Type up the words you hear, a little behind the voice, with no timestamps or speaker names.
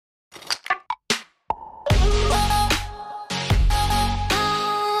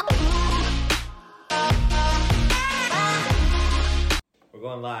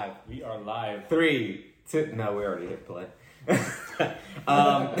going live. We are live. 3, 2, no, we already hit play.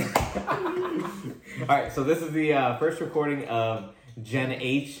 All right, so this is the first recording of Gen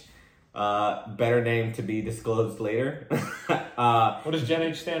H, better name to be disclosed later. What does Gen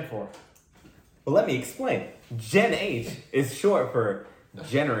H stand for? Well, let me explain. Gen H is short for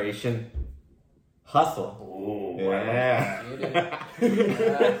Generation Hustle. Oh, yeah.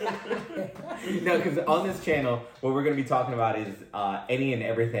 No, because on this channel, what we're going to be talking about is any and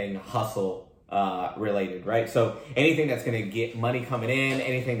everything hustle related, right? So anything that's going to get money coming in,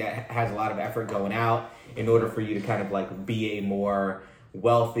 anything that has a lot of effort going out in order for you to kind of like be a more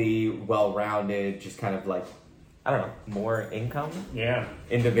wealthy, well-rounded, just kind of like, I don't know, more income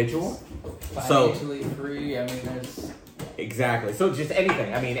individual. Financially free, I mean, there's... Exactly. So just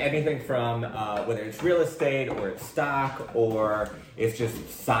anything. I mean, anything from whether it's real estate or it's stock or it's just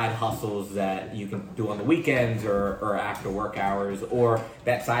side hustles that you can do on the weekends or after work hours, or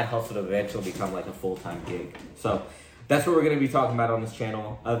that side hustle to eventually become like a full-time gig. So that's what we're going to be talking about on this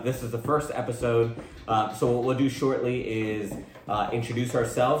channel. This is the first episode. So what we'll do shortly is introduce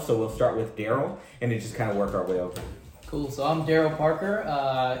ourselves. So we'll start with Daryl and then just kind of work our way over. Cool. So I'm Daryl Parker,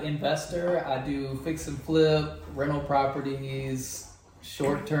 investor. I do fix and flip, rental properties,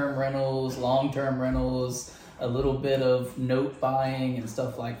 short-term rentals, long-term rentals, a little bit of note buying and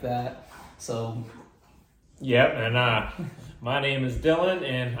stuff like that. So, yep, and my name is Dylan,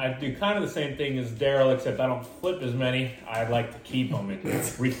 and I do kind of the same thing as Daryl, except I don't flip as many. I like to keep them and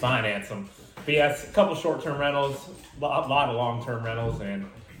refinance them. But yeah, it's a couple short-term rentals, a lot of long-term rentals, and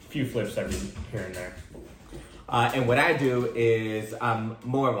a few flips every here and there. And what I do is I'm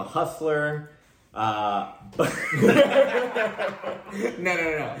more of a hustler. But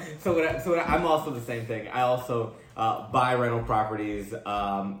no. So I'm also the same thing. I also buy rental properties.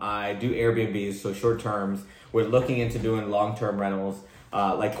 I do Airbnbs, so short terms. We're looking into doing long-term rentals,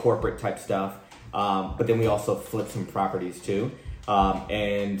 like corporate type stuff. But then we also flip some properties too.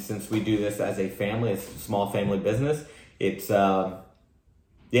 And since we do this as a family, it's a small family business, it's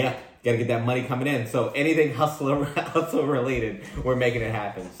got to get that money coming in. So anything hustle related, we're making it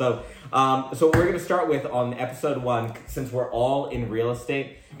happen. So we're going to start with on episode 1, since we're all in real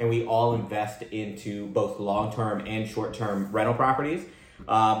estate and we all invest into both long-term and short-term rental properties.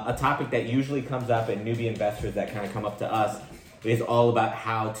 A topic that usually comes up in newbie investors that kind of come up to us is all about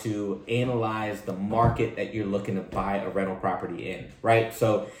how to analyze the market that you're looking to buy a rental property in, right?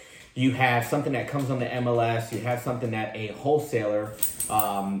 So you have something that comes on the MLS, you have something that a wholesaler,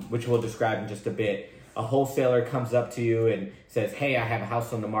 which we'll describe in just a bit, a wholesaler comes up to you and says, hey, I have a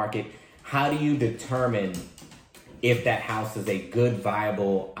house on the market. How do you determine if that house is a good,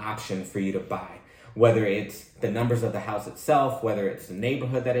 viable option for you to buy? Whether it's the numbers of the house itself, whether it's the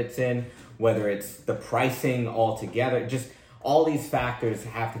neighborhood that it's in, whether it's the pricing altogether, just all these factors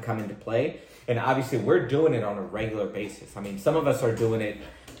have to come into play. And obviously we're doing it on a regular basis. I mean, some of us are doing it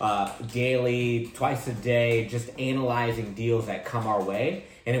daily, twice a day, just analyzing deals that come our way,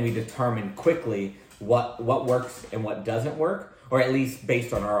 and then we determine quickly what works and what doesn't work, or at least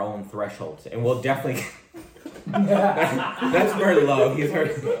based on our own thresholds. And we'll definitely that's Merlot. He's our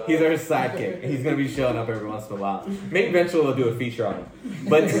sidekick. He's gonna be showing up every once in a while. Maybe eventually we'll do a feature on him.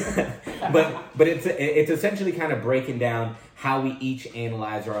 But it's essentially kind of breaking down how we each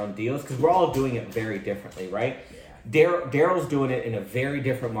analyze our own deals, because we're all doing it very differently, right? Daryl's doing it in a very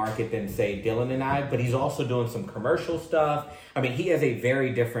different market than, say, Dylan and I, but he's also doing some commercial stuff. I mean, he has a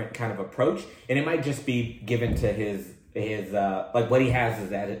very different kind of approach, and it might just be given to his like what he has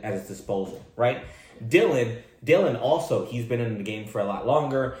is at his disposal, right? Dylan also, he's been in the game for a lot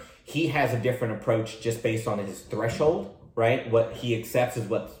longer. He has a different approach just based on his threshold, right? What he accepts is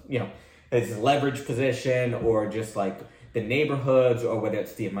what's, his leverage position, or just like the neighborhoods, or whether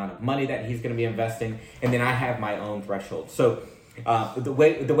it's the amount of money that he's going to be investing. And then I have my own threshold. So the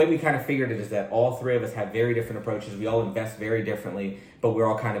way we kind of figured it is that all three of us have very different approaches. We all invest very differently, but we're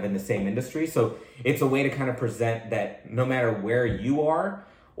all kind of in the same industry. So it's a way to kind of present that no matter where you are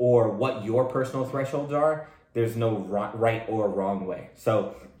or what your personal thresholds are, there's no right or wrong way.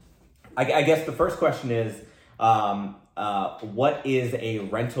 So I guess the first question is, what is a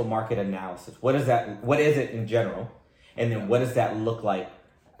rental market analysis? What is that? What is it in general? And then what does that look like?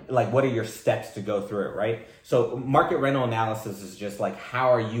 Like, what are your steps to go through it, right? So market rental analysis is just like,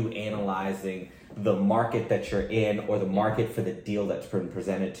 how are you analyzing the market that you're in, or the market for the deal that's been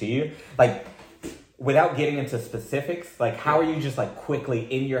presented to you? Like, without getting into specifics, like, how are you just like quickly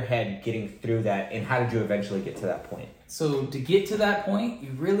in your head getting through that, and how did you eventually get to that point? So to get to that point,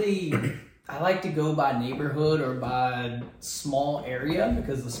 you really, I like to go by neighborhood or by small area,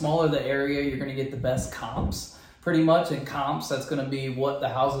 because the smaller the area, you're going to get the best comps. pretty much. In comps, that's going to be what the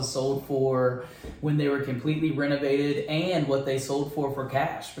houses sold for when they were completely renovated and what they sold for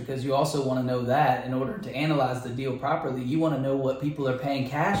cash, because you also want to know that in order to analyze the deal properly. You want to know what people are paying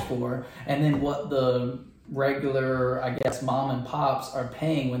cash for, and then what the regular, I guess, mom and pops are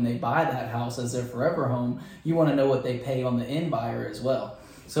paying when they buy that house as their forever home. You want to know what they pay on the end buyer as well.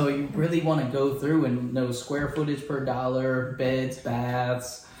 So you really want to go through and know square footage per dollar, beds,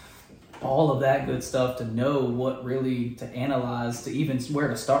 baths, all of that good stuff to know what really to analyze, to even where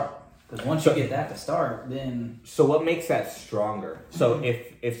to start. Because once you get that to start, then... So what makes that stronger? So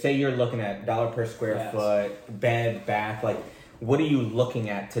if say you're looking at dollar per square foot, bed, bath, like what are you looking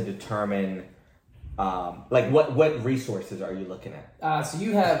at to determine... like what resources are you looking at? So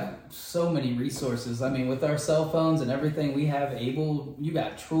you have so many resources. I mean, with our cell phones and everything, we have you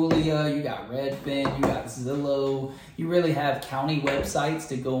got Trulia, you got Redfin, you got Zillow. You really have county websites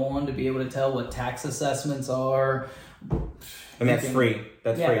to go on to be able to tell what tax assessments are. And that's free.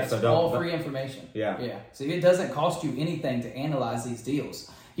 That's free. That's all free information. Yeah. So it doesn't cost you anything to analyze these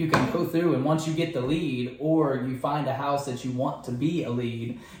deals. You can go through, and once you get the lead, or you find a house that you want to be a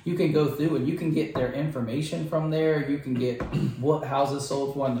lead, you can go through and you can get their information from there. You can get what houses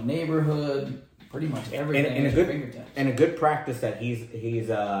sold for in the neighborhood, pretty much everything. And a good practice that he's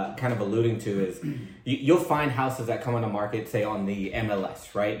kind of alluding to is you'll find houses that come on the market, say on the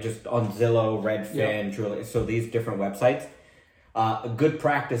MLS, right? Just on Zillow, Redfin, Trulia, so these different websites. A good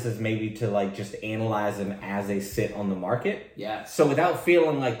practice is maybe to like just analyze them as they sit on the market. Yeah. So without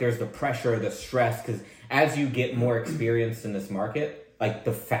feeling like there's the pressure, the stress, because as you get more experience in this market, like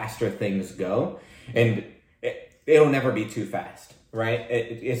the faster things go, and it'll never be too fast, right?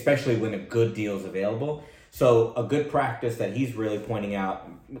 Especially when a good deal is available. So a good practice that he's really pointing out,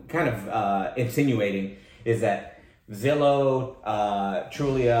 kind of insinuating, is that Zillow,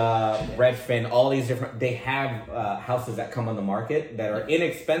 Trulia, Redfin, all these different, they have houses that come on the market that are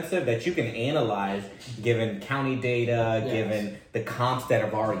inexpensive that you can analyze given county data, given the comps that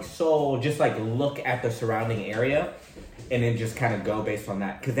have already sold, just like look at the surrounding area and then just kind of go based on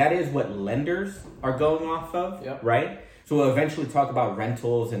that. Because that is what lenders are going off of, right? So we'll eventually talk about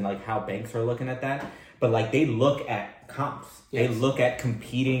rentals and like how banks are looking at that. But like they look at comps. They look at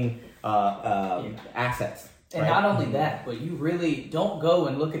competing assets. And not only that, but you really don't go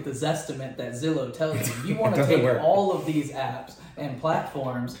and look at the Zestimate that Zillow tells you. You want to take all of these apps and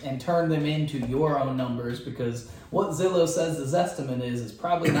platforms and turn them into your own numbers, because what Zillow says the Zestimate is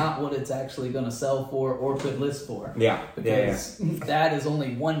probably not what it's actually going to sell for or could list for. Because that is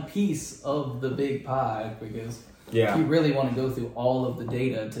only one piece of the big pie, because you really want to go through all of the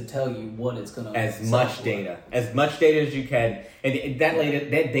data to tell you what it's going to as much data as you can, and that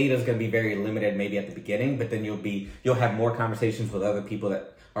data is going to be very limited maybe at the beginning, but then you'll have more conversations with other people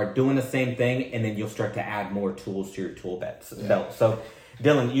that are doing the same thing, and then you'll start to add more tools to your tool belt. So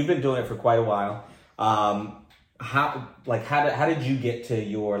Dylan, you've been doing it for quite a while. How did you get to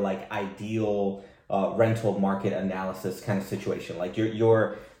your like ideal rental market analysis kind of situation, like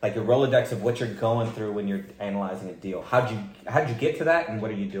your Rolodex of what you're going through when you're analyzing a deal? How'd you get to that, and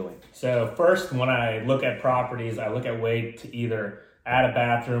what are you doing? So first, when I look at properties, I look at way to either add a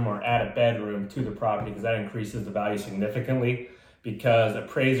bathroom or add a bedroom to the property, because that increases the value significantly. Because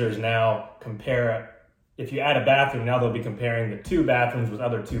appraisers now compare, if you add a bathroom, now they'll be comparing the 2 bathrooms with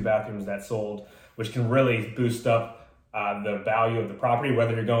other 2 bathrooms that sold, which can really boost up the value of the property,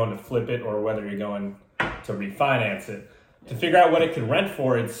 whether you're going to flip it or whether you're going to refinance it. To figure out what it could rent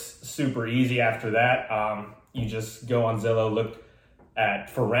for, it's super easy after that. You just go on Zillow, look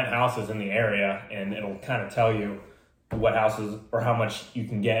for rent houses in the area, and it'll kind of tell you what houses or how much you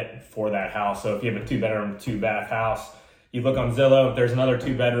can get for that house. So if you have a 2-bedroom, 2-bath house, you look on Zillow, if there's another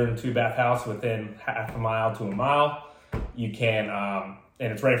 2-bedroom, 2-bath house within half a mile to a mile, you can,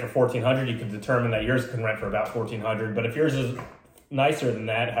 and it's ready for $1,400, you can determine that yours can rent for about $1,400. But if yours is nicer than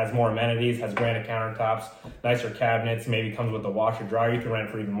that, has more amenities, has granite countertops, nicer cabinets, maybe comes with a washer dryer, you can rent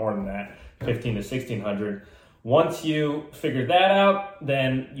for even more than that, $1,500 to $1,600. Once you figure that out,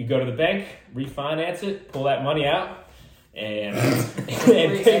 then you go to the bank, refinance it, pull that money out, and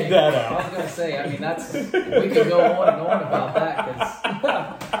take that out. I was going to say, I mean, we could go on and on about that, because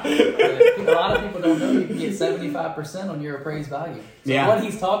a lot of people don't know you can get 75% on your appraised value. So what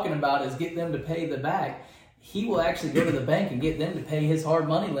he's talking about is get them to pay the back. He will actually go to the bank and get them to pay his hard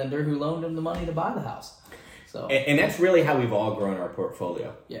money lender who loaned him the money to buy the house. So, and that's really how we've all grown our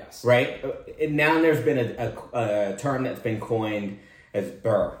portfolio. Yes. Right? And now there's been a term that's been coined as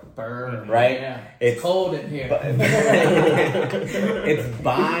BRRRR. BRRRR. Right? Yeah. It's cold in here. It's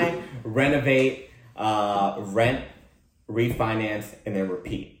buy, renovate, rent, refinance, and then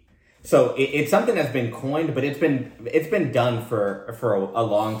repeat. So it's something that's been coined, but it's been done for a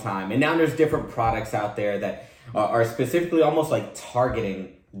long time. And now there's different products out there that are specifically almost like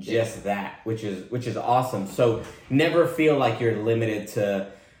targeting just that, which is awesome. So never feel like you're limited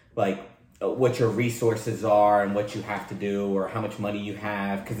to like what your resources are and what you have to do or how much money you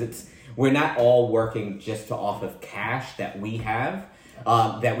have, because we're not all working just off of cash that we have.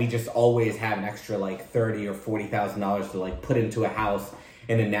 That we just always have an extra like $30,000 or $40,000 to like put into a house,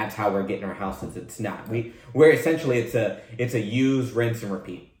 and then that's how we're getting our houses. It's not. We're essentially it's a use, rinse, and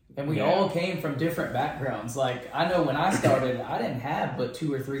repeat. And we all came from different backgrounds. Like I know when I started, I didn't have but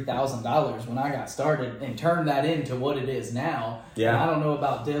 $2,000 or $3,000 when I got started, and turned that into what it is now. Yeah. And I don't know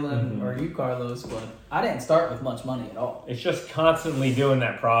about Dylan or you, Carlos, but I didn't start with much money at all. It's just constantly doing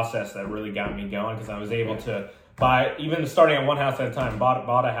that process that really got me going, because I was able to buy, even starting at one house at a time,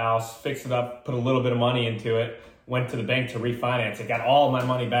 bought a house, fixed it up, put a little bit of money into it, went to the bank to refinance it, got all my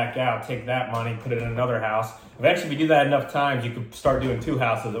money back out, take that money, put it in another house. Eventually, if you do that enough times, you could start doing 2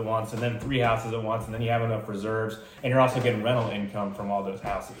 houses at once, and then 3 houses at once, and then you have enough reserves, and you're also getting rental income from all those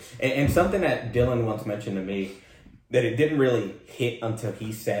houses. And something that Dylan once mentioned to me that it didn't really hit until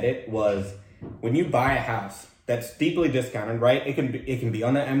he said it was, when you buy a house that's deeply discounted, right? It can be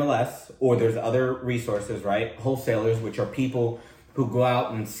on the MLS, or there's other resources, right? Wholesalers, which are people who go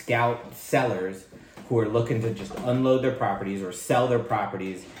out and scout sellers who are looking to just unload their properties or sell their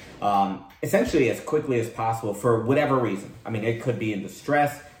properties essentially as quickly as possible for whatever reason. I mean, it could be in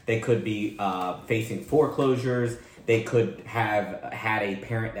distress. They could be facing foreclosures. They could have had a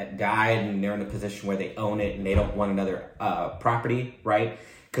parent that died and they're in a position where they own it and they don't want another property, right?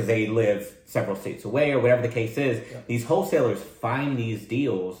 Because they live several states away or whatever the case is. Yeah. These wholesalers find these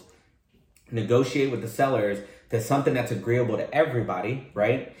deals, negotiate with the sellers to something that's agreeable to everybody,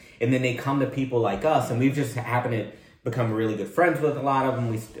 right? And then they come to people like us, and we've just happened to become really good friends with a lot of them.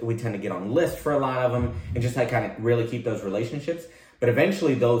 We tend to get on lists for a lot of them and just like kind of really keep those relationships. But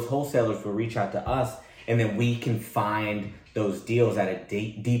eventually those wholesalers will reach out to us, and then we can find those deals at a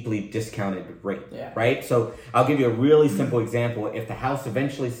deeply discounted rate, right? So I'll give you a really simple example. If the house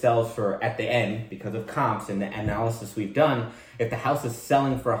eventually sells for, at the end, because of comps and the analysis we've done, if the house is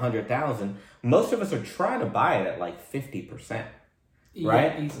selling for $100,000, most of us are trying to buy it at like 50%,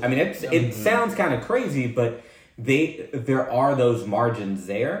 right? Yeah, I mean, it sounds kind of crazy, but there are those margins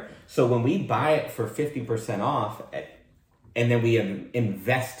there. So when we buy it for 50% off, and then we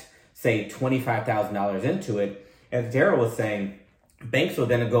invest, say, $25,000 into it, as Daryl was saying, banks will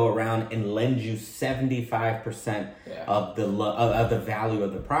then go around and lend you 75% of the value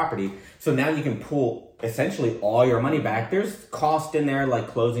of the property. So now you can pull essentially all your money back. There's cost in there, like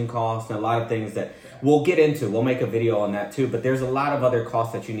closing costs and a lot of things that we'll get into. We'll make a video on that too. But there's a lot of other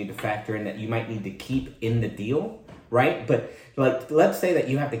costs that you need to factor in that you might need to keep in the deal, right? But like, let's say that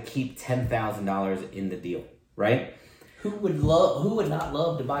you have to keep $10,000 in the deal, right? Who would not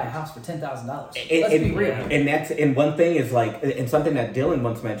love to buy a house for $10,000? Let's be real. And one thing is like, and something that Dylan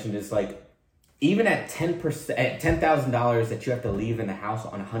once mentioned is like, even at 10%, at $10,000 that you have to leave in the house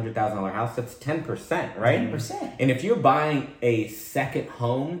on a $100,000 house, that's 10%, right? 10%. And if you're buying a second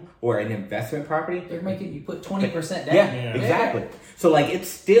home or an investment property, they're making you put 20% down. Yeah, exactly. So like, it's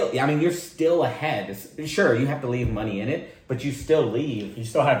still, I mean, you're still ahead. Sure, you have to leave money in it, but you still leave. You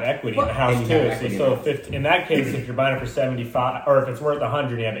still have equity in the house too. So you still have 50. In that case, if you're buying it for 75, or if it's worth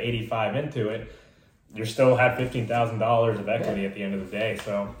 100, you have 85 into it. You still have $15,000 of equity at the end of the day.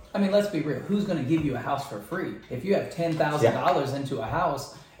 So I mean, let's be real. Who's going to give you a house for free? If you have $10,000 into a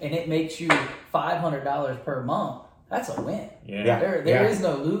house and it makes you $500 per month, that's a win. There is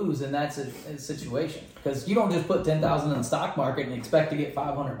no lose in that situation, because you don't just put $10,000 in the stock market and expect to get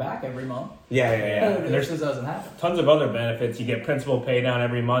 $500 back every month. And this doesn't happen. Tons of other benefits. You get principal pay down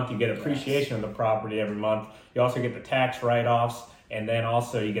every month. You get appreciation of the property every month. You also get the tax write-offs. And then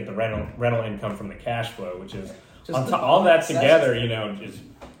also you get the rental income from the cash flow, which is all that together, you know, is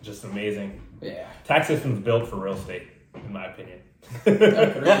just amazing. Yeah. Tax system's built for real estate, in my opinion.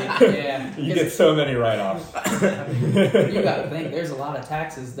 Yeah. You get so many write-offs. You got to think there's a lot of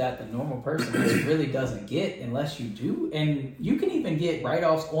taxes that the normal person just really doesn't get unless you do, and you can even get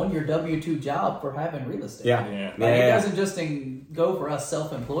write-offs on your W-2 job for having real estate. It doesn't just go for us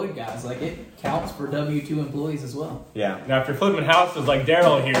self-employed guys. Like, it counts for W-2 employees as well. Yeah. Now, if you're flipping houses like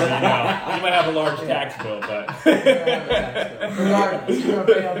Daryl here, you might have a large tax bill, but regardless, you're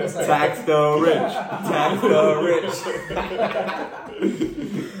gonna pay on this tax the rich. Tax the rich.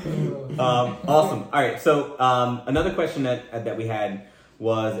 Awesome. All right. So another question that we had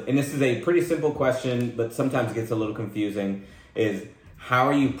was, and this is a pretty simple question, but sometimes it gets a little confusing, is how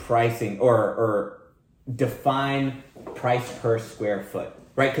are you pricing or define price per square foot?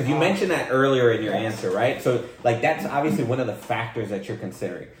 right? Because you mentioned that earlier in your answer, right? So, like, that's obviously one of the factors that you're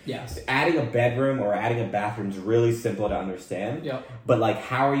considering. Yes. Adding a bedroom or adding a bathroom is really simple to understand. Yep. But, like,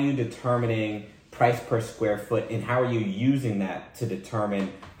 how are you determining price per square foot, and how are you using that to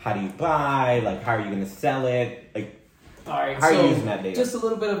determine how do you buy? Like, how are you going to sell it? Like, all right, how are so you using that data? Just a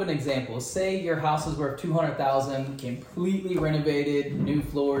little bit of an example. Say your house is worth $200,000, completely renovated, new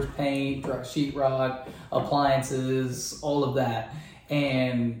floors, paint, sheetrock, appliances, all of that.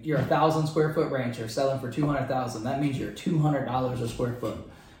 And you're 1,000 square foot rancher selling for $200,000. That means you're $200 a square foot.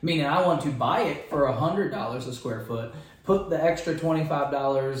 Meaning I want to buy it for $100 a square foot, put the extra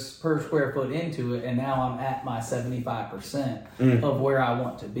 $25 per square foot into it, and now I'm at my 75% of where I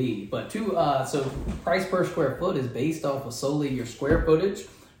want to be. But so price per square foot is based off of solely your square footage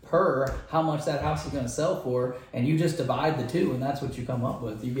per how much that house is going to sell for, and you just divide the two, and that's what you come up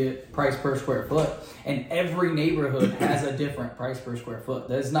with. You get price per square foot, and every neighborhood has a different price per square foot.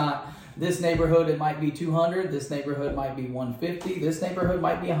 There's not this neighborhood, it might be $200, this neighborhood might be $150, this neighborhood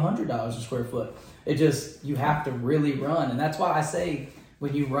might be $100 a square foot. It just, you have to really run, and that's why I say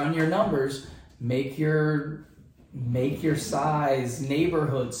when you run your numbers, make your size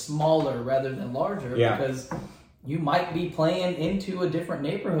neighborhood smaller rather than larger, because you might be playing into a different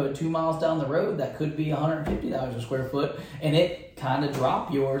neighborhood 2 miles down the road that could be $150 a square foot, and it kind of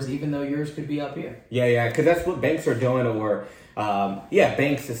drop yours, even though yours could be up here. Yeah, because that's what banks are doing, or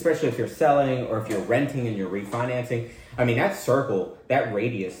banks, especially if you're selling or if you're renting and you're refinancing. I mean, that circle, that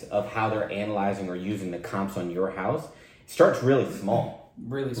radius of how they're analyzing or using the comps on your house starts really small.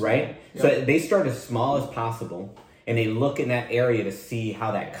 Really small. Right? Yep. So they start as small as possible, and they look in that area to see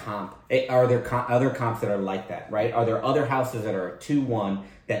how that comp, are there other comps that are like that, right? Are there other houses that are a 2-1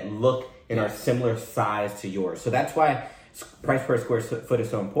 that look and are similar size to yours? So that's why price per square foot is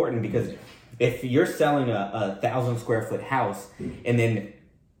so important, because if you're selling a 1,000 square foot house and then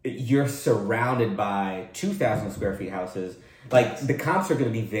you're surrounded by 2,000 square feet houses, like the comps are going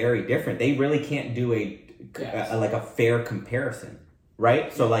to be very different. They really can't do a fair comparison.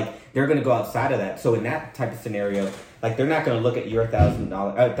 Right? So like they're going to go outside of that. So in that type of scenario, like they're not going to look at your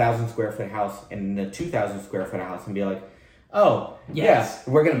 $1,000 square foot house and the 2,000 square foot house and be like, oh, yes,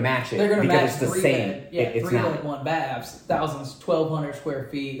 we're going to match it. They're going to match it's the same. It's 3-1 baths, 1,200 square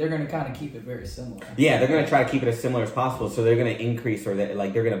feet. They're going to kind of keep it very similar. Yeah, they're going to try to keep it as similar as possible. So they're going to increase, or they're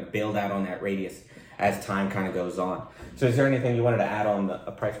going to build out on that radius as time kind of goes on. So is there anything you wanted to add on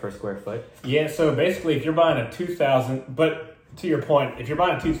a price per square foot? Yeah, so basically if you're buying a 2,000, but to your point, if you're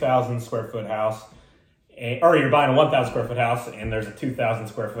buying a 2,000 square foot house, or you're buying a 1,000 square foot house, and there's a 2,000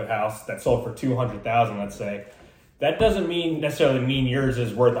 square foot house that sold for 200,000, let's say, that doesn't necessarily mean yours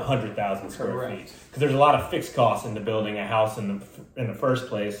is worth 100,000 square feet, because there's a lot of fixed costs into building a house in the first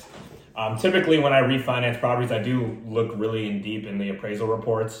place. Typically, when I refinance properties, I do look really in deep in the appraisal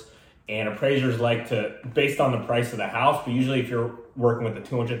reports, and appraisers like to, based on the price of the house, but usually if you're working with the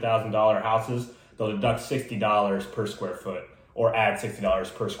 $200,000 houses, they'll deduct $60 per square foot, or add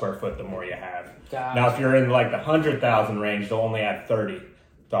 $60 per square foot the more you have. Gotcha. Now, if you're in like the 100,000 range, they'll only add $30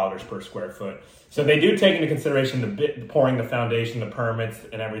 per square foot. So they do take into consideration the pouring the foundation, the permits,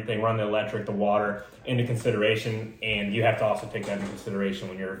 and everything, run the electric, the water into consideration, and you have to also take that into consideration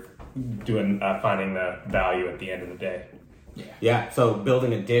when you're doing finding the value at the end of the day. Yeah. So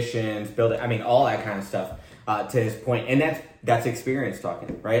building additions, all that kind of stuff. To his point, and that's experience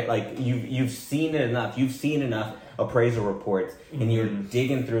talking, right? Like you've seen it enough. You've seen enough appraisal reports, and you're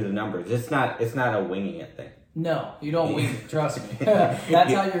digging through the numbers. It's not a winging it thing. No, you don't wing it. Trust me. That's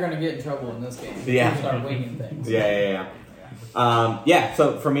how you're going to get in trouble in this game. Yeah. You start winging things. Yeah.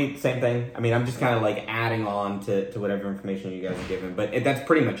 So for me, same thing. I mean, I'm just kind of like adding on to whatever information you guys are giving, but that's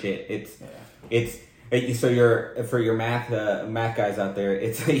pretty much it. So for your math guys out there,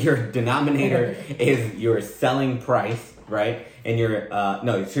 it's your denominator is your selling price, right? And your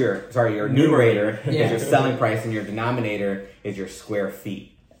numerator is your selling price, and your denominator is your square feet.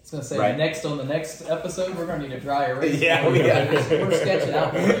 I was going to say, right? on the next episode, we're going to need a dry erase. Yeah. We're sketching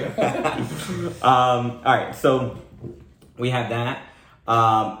out for you. All right, so we have that.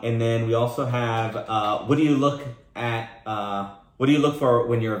 And then we also have, what do you look for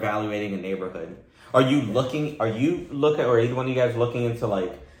when you're evaluating a neighborhood? Are you looking, or either one of you guys looking into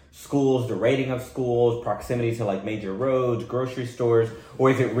like schools, the rating of schools, proximity to like major roads, grocery stores, or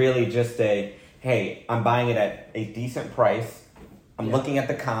is it really just hey, I'm buying it at a decent price, I'm looking at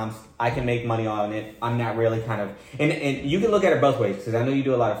the comps, I can make money on it, I'm not really kind of, and you can look at it both ways, because I know you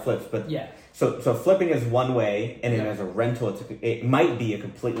do a lot of flips, but So flipping is one way, and then as a rental, it might be a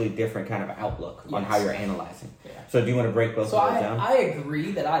completely different kind of outlook on how you're analyzing. Yeah. So do you want to break both of those down? I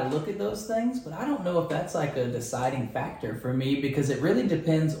agree that I look at those things, but I don't know if that's like a deciding factor for me because it really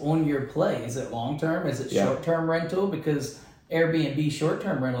depends on your play. Is it long-term? Is it short-term rental? Because Airbnb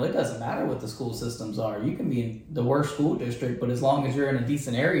short-term rental, it doesn't matter what the school systems are. You can be in the worst school district, but as long as you're in a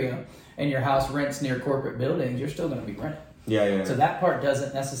decent area and your house rents near corporate buildings, you're still going to be renting. Yeah. So that part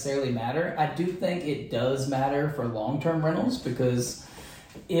doesn't necessarily matter. I do think it does matter for long-term rentals because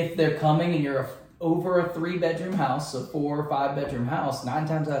if they're coming and you're over a 3-bedroom house, a 4 or 5-bedroom house, 9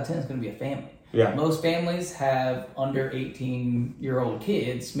 times out of 10 it's going to be a family. Yeah. Most families have under 18-year-old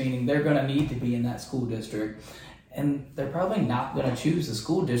kids, meaning they're going to need to be in that school district, and they're probably not going to choose a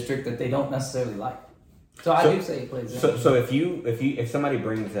school district that they don't necessarily like. So I do say it plays in. So if somebody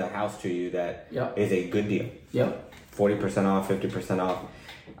brings a house to you that is a good deal. Yep. 40% off, 50%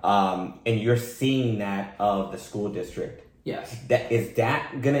 off, and you're seeing that of the school district. Yes. Is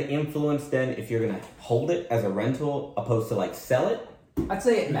that going to influence then if you're going to hold it as a rental opposed to like sell it? I'd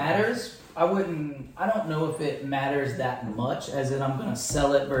say it matters. I don't know if it matters that much as in I'm going to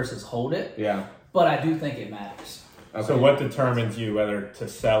sell it versus hold it. Yeah. But I do think it matters. Okay. So what determines you whether to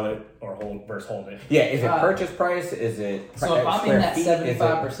sell it or hold hold it? Yeah, is it purchase price? Is it so if I'm in that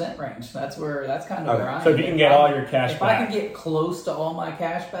 75% range, that's kind of where I'm. So if you can get all your cash back. If I can get close to all my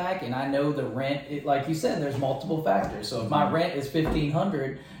cash back, and I know the rent, like you said, there's multiple factors. So if my rent is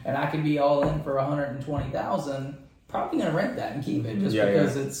 $1,500 and I can be all in for $120,000, probably gonna rent that and keep it just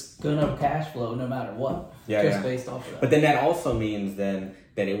because it's gonna cash flow no matter what. Based off of that. But then that also means then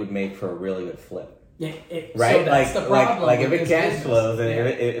that it would make for a really good flip. Yeah, right? So that's the problem. Like if it cash flows and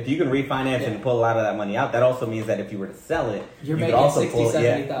if you can refinance and pull a lot of that money out, that also means that if you were to sell it, you could also pull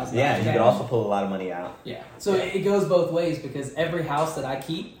 $70,000. Yeah, you could also pull a lot of money out. Yeah. So it goes both ways because every house that I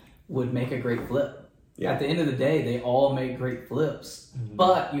keep would make a great flip. Yeah. At the end of the day, they all make great flips. Mm-hmm.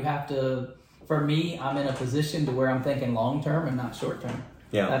 But you have to, for me, I'm in a position to where I'm thinking long term and not short term.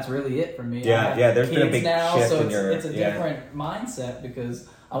 Yeah. That's really it for me. Yeah, there's been a big shift so in it's a different mindset because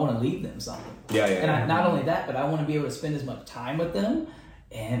I want to leave them something. And not only that, but I want to be able to spend as much time with them.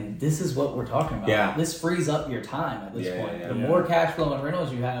 And this is what we're talking about. Yeah. This frees up your time at this point. The more cash flow and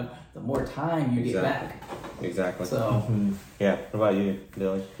rentals you have, the more time you get back. Exactly. So, yeah. What about you,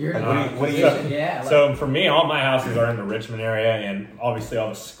 Dilly? What do you So for me, all my houses are in the Richmond area, and obviously all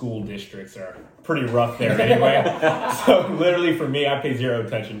the school districts are pretty rough there anyway. So literally for me, I pay zero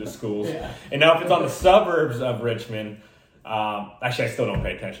attention to schools. Yeah. And now if it's on the suburbs of Richmond, actually, I still don't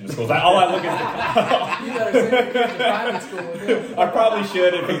pay attention to schools. All I look at you better send your kids to private school. I probably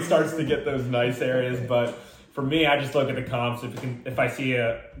should if it starts to get those nice areas, but for me, I just look at the comps. If I see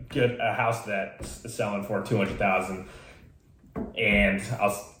a house that's selling for $200,000 and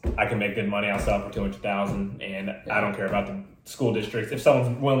I can make good money, I'll sell it for $200,000, and I don't care about the school districts. If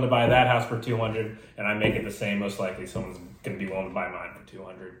someone's willing to buy that house for $200,000 and I make it the same, most likely someone's going to be willing to buy mine for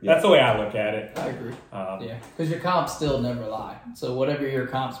 $200,000. Yeah. That's the way I look at it. I agree. Because your comps still never lie. So whatever your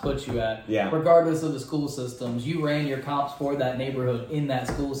comps put you at, regardless of the school systems, you ran your comps for that neighborhood in that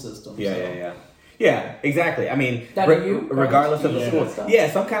school system. Yeah, exactly. I mean, regardless of the school. So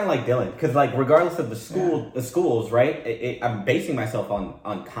I'm kind of like Dylan, because like regardless of the schools, right? I'm basing myself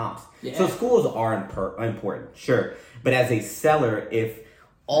on comps. Yeah. So schools are important, sure. But as a seller, if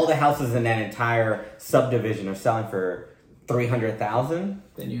all the houses in that entire subdivision are selling for $300,000,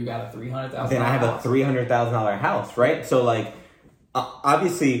 then you got a $300,000. Then I have a $300,000 house, right? So like,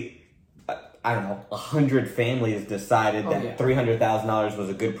 obviously, I don't know, 100 families decided that $300,000 was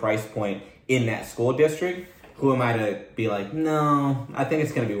a good price point in that school district. Who am I to be like, no, I think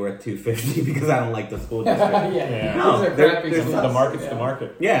it's going to be worth $250 because I don't like the school district. No, the market's the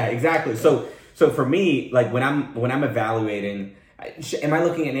market. Yeah, exactly. So for me, like when I'm evaluating, am I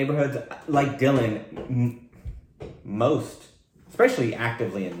looking at neighborhoods like Dylan? Most, especially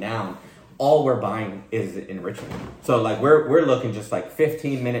actively in Noun, all we're buying is in Richmond. So like we're looking just like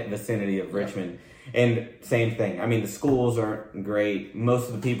 15-minute vicinity of Richmond. And same thing. I mean, the schools aren't great. Most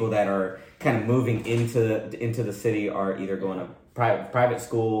of the people that are kind of moving into the city are either going to private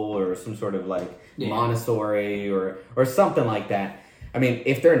school or some sort of like Montessori or something like that. I mean,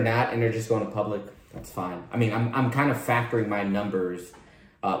 if they're not and they're just going to public, that's fine. I mean, I'm kind of factoring my numbers,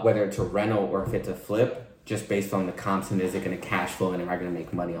 whether it's a rental or if it's a flip, just based on the comps and is it going to cash flow and am I going to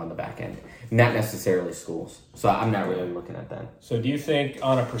make money on the back end? Not necessarily schools. So I'm not really looking at that. So do you think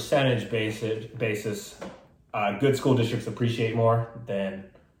on a percentage basis, good school districts appreciate more than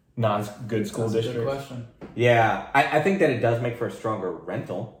non-good school districts? That's a good question. Yeah, I think that it does make for a stronger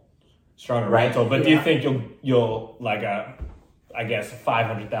rental. But do you think you'll like I guess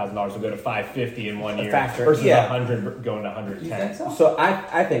 $500,000 will go to $550 in 1 year Faster, versus yeah. 100 going to 110. Do you think so? So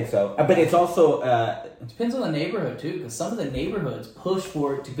I think so, but it's also It depends on the neighborhood too, because some of the neighborhoods push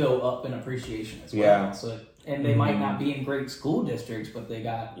for it to go up in appreciation as well. Yeah. So, and they might not be in great school districts, but they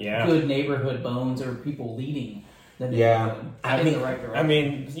got Yeah. good neighborhood bones or people leading the Yeah. neighborhood in the right direction. I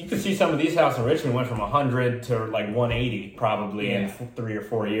mean, you can see some of these houses in Richmond went from 100 to like 180 probably in Yeah. 3 or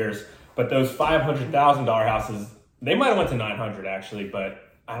 4 years. But those $500,000 houses, they might have went to 900 actually, but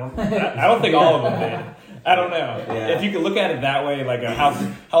I don't think all of them did. I don't know. Yeah. If you could look at it that way, like a house,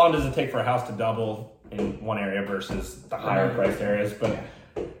 how long does it take for a house to double in one area versus the higher priced areas? But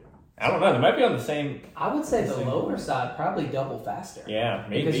I don't know. They might be on the same. I would say the lower side probably double faster. Yeah,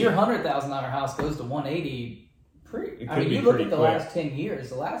 maybe. Because your $100,000 house goes to 180. It I could mean, be you look pretty at the quick. last 10 years.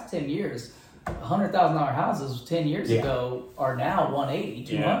 The last 10 years, $100,000 houses 10 years ago are now 180,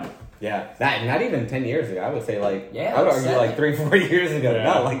 200. yeah, not even 10 years ago. I would say like Yeah, I would argue 7. like 3-4 years ago.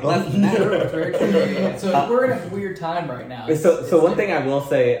 Yeah. No, like less than that. Very true. Yeah. So we're in a weird time right now. So one thing I will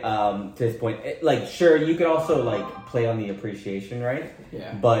say to this point, like sure you could also like play on the appreciation, right?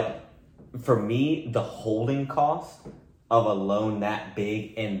 Yeah. But for me, the holding cost of a loan that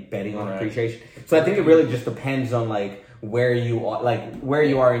big and betting on Right. appreciation. So I think it really just depends on like where you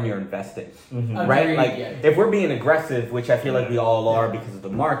are in your investing, right? Agreed, Like yeah. if we're being aggressive, which I feel like we all are because of the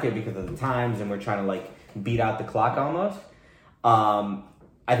market, because of the times, and we're trying to like beat out the clock almost.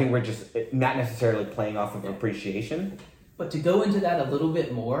 I think we're just not necessarily playing off of appreciation. But to go into that a little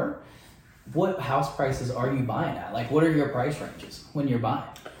bit more, what house prices are you buying at? Like, what are your price ranges when you're buying?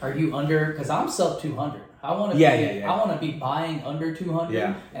 Are you under? Because I'm sub 200. I want to Yeah. I want to be buying under 200,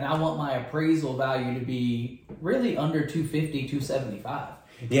 Yeah. and I want my appraisal value to be really under 250, 275.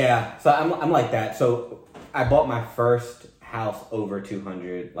 Yeah, so I'm like that. So I bought my first house over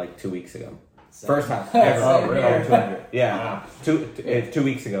 200 like 2 weeks ago. First house ever Oh, really? over 200. Yeah, Wow. 2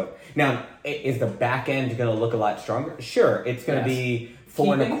 weeks ago. Now, is the back end going to look a lot stronger? Sure, it's going to Yes. be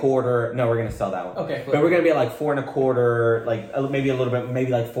 4.25. No, we're going to sell that one. Okay, but we're going to be at like 4.25, like maybe a little bit,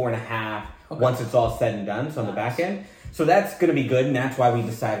 maybe like 4.5 once it's all said and done. So on the back end. So that's going to be good, and that's why we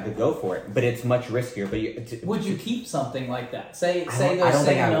decided to go for it. But it's much riskier. But Would you keep something like that? Say I those don't think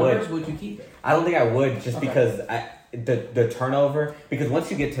same I numbers. would. Would you keep it? I don't think I would, just Okay. because the turnover. Because once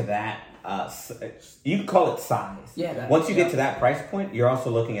you get to that, you can call it size. Yeah, Once you get to that price point, you're also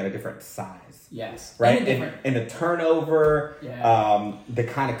looking at a different size, Yes. right? And a different. And the turnover, Yeah. the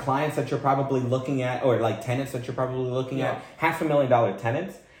kind of clients that you're probably looking at, or like tenants that you're probably looking at, $500,000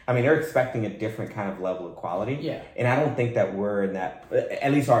 tenants. I mean, they're expecting a different kind of level of quality. Yeah. And I don't think that we're in that.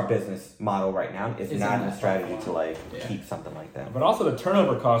 At least our business model right now is Is not in in the that strategy level. to like Yeah. keep something like that. But also the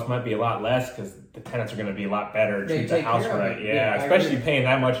turnover cost might be a lot less because the tenants are going to be a lot better, They treat the take house care of right. it. Yeah, Yeah, I especially agree. paying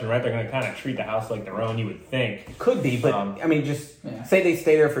that much in rent, they're going to kind of treat the house like their own. You would think. Could be, but I mean, just say they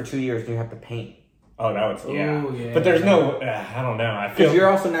stay there for 2 years, and you have to paint. Oh, that would yeah. Ooh, yeah. But there's no. I don't know. I feel Because you're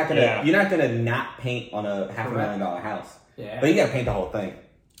also not gonna Yeah. you're not gonna not paint on a $500,000 house. Yeah. But you gotta paint the whole thing.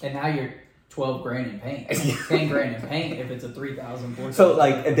 And now you're 12 grand in paint, 10 grand in paint if it's a 3,000, 4,000. So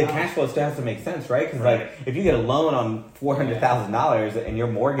like the cash flow still has to make sense, right? Because Right. like if you get a loan on $400,000 and your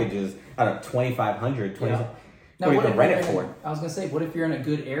mortgage is I don't know $2,500, Yeah. what are you gonna rent it you're for? in I was gonna say, what if you're in a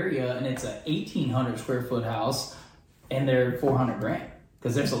good area and it's a 1,800 square foot house and they're 400 grand?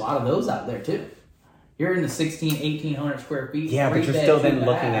 Because there's a lot of those out there too. You're in the 1,800 square feet. Yeah, but three you're bed, still two then bath,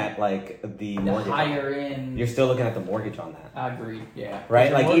 looking at like the the mortgage. higher end. You're still looking at the mortgage on that. I agree. Yeah. Right?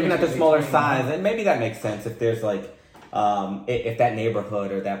 Your Like mortgage even at the could be smaller 21. size, and maybe that makes sense if there's like if that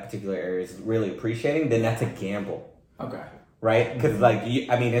neighborhood or that particular area is really appreciating, then that's a gamble. Okay. Right, because like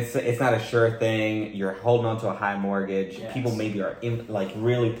I mean, it's not a sure thing. You're holding on to a high mortgage. Yes. People maybe are like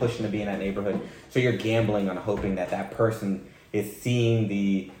really pushing to be in that neighborhood, so you're gambling on hoping that that person is seeing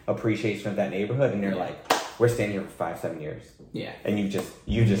the appreciation of that neighborhood, and they're like, "We're staying here for 5-7 years." Yeah. And you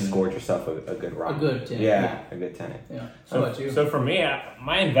just scored yourself a good rock. A good tenant. Yeah, a good tenant. Yeah. How So, about you? so for me,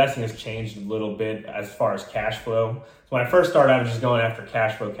 my investing has changed a little bit as far as cash flow. So when I first started, I was just going after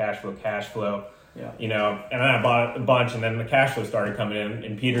cash flow. Yeah. You know, and then I bought a bunch, and then the cash flow started coming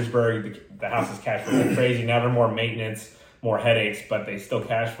in Petersburg. The house's cash flow is crazy. Now they're more maintenance, more headaches, but they still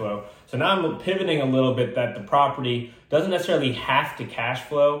cash flow. So now I'm pivoting a little bit that the property doesn't necessarily have to cash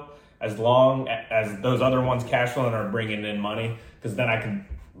flow as long as those other ones cash flow and are bringing in money, because then I can,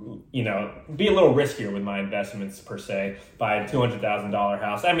 you know, be a little riskier with my investments per se. Buy a $200,000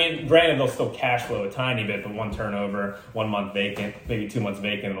 house. I mean, granted, they'll still cash flow a tiny bit, but one turnover, 1 month vacant, maybe 2 months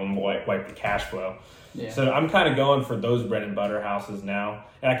vacant, and wipe the cash flow. Yeah. So I'm kind of going for those bread and butter houses now.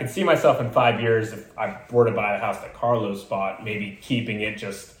 And I can see myself in 5 years, if I were to buy the house that Carlos bought, maybe keeping it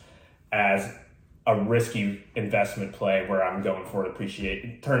just as a risky investment play where I'm going for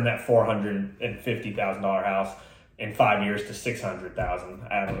turn that $450,000 house in 5 years to 600,000.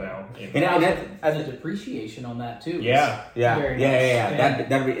 I don't know. And the depreciation on that too. Yeah. Very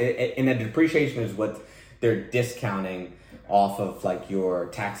nice. And the depreciation is what they're discounting off of like your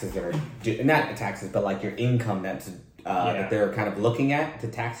taxes that are not taxes, but like your income that they're kind of looking at to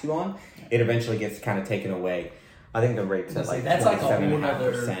tax you on. It eventually gets kind of taken away. I think the rate's at like that's like a whole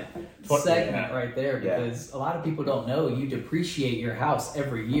other 27.5%. segment right there, because a lot of people don't know you depreciate your house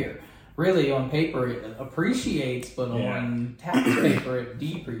every year. Really, on paper it appreciates, but on tax paper it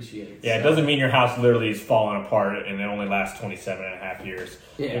depreciates. Yeah, it doesn't mean your house literally is falling apart and it only lasts 27 and a half years.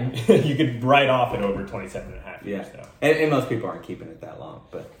 Yeah. You could write off it over 27 and a half years. Yeah. And most people aren't keeping it that long.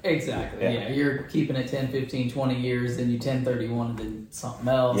 But exactly. Yeah. You're keeping it 10, 15, 20 years, then you 1031 and then something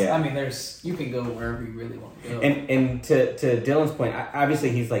else. Yeah. I mean, you can go wherever you really want to go. And to Dylan's point, obviously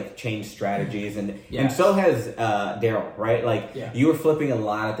he's like changed strategies and so has Daryl, right? Like you were flipping a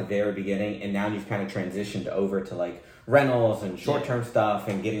lot at the very beginning, and now you've kind of transitioned over to like rentals and short-term stuff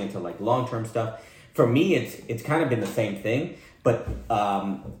and getting into like long-term stuff. For me, it's kind of been the same thing, but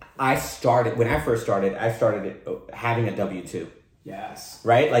when I first started having a W-2. Yes.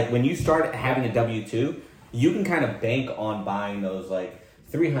 Right? Like when you start having a W-2, you can kind of bank on buying those like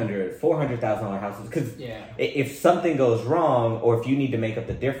 $300,000, $400,000 houses, because if something goes wrong, or if you need to make up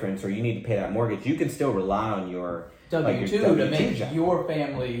the difference, or you need to pay that mortgage, you can still rely on your W-2 to make your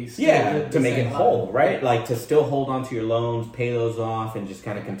family still to make it whole, right? Like to still hold on to your loans, pay those off, and just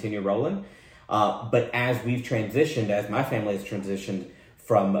kind of continue rolling. But as we've transitioned, as my family has transitioned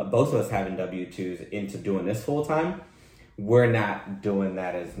from both of us having W-2s into doing this full time, we're not doing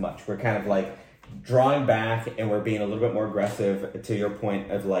that as much. We're kind of like drawing back, and we're being a little bit more aggressive, to your point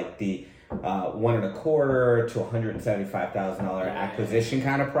of like the $125,000 to $175,000 acquisition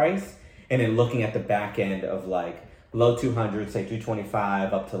kind of price, and then looking at the back end of like low 200, say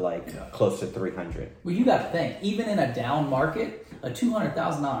 225, up to like close to 300. Well, you got to think, even in a down market, a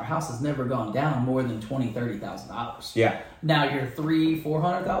 $200,000 house has never gone down more than $20,000, $30,000. Yeah. Now your $300,000,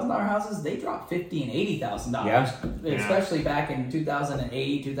 $400,000 houses, they drop $50,000 and $80,000. Yeah. Especially back in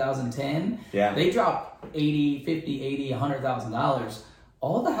 2008, 2010. Yeah. They dropped $80,000, $50,000, $80,000, $100,000.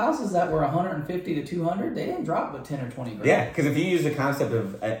 All the houses that were 150 to 200, they didn't drop but 10 or 20 grand. Yeah, because if you use the concept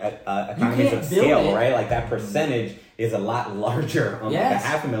of economies of scale, right? Like that percentage is a lot larger on like a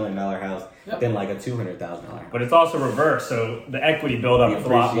 $500,000 house than like a $200,000 house. But it's also reversed, so the equity buildup is a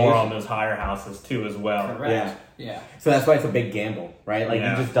lot more on those higher houses too, as well. Correct. Yeah. So that's why it's a big gamble, right? Like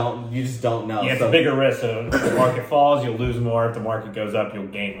you just don't know. Yeah, it's a bigger risk. So if the market falls, you'll lose more. If the market goes up, you'll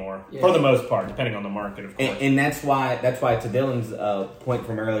gain more. Yeah. For the most part, depending on the market, of course. And that's why to Dylan's point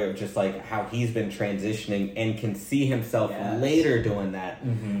from earlier, just like how he's been transitioning and can see himself later doing that,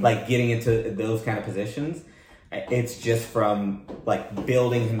 like getting into those kind of positions. It's just from like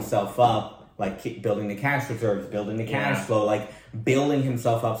building himself up, like building the cash reserves, building the cash flow, like building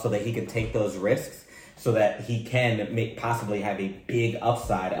himself up so that he can take those risks, so that he can possibly have a big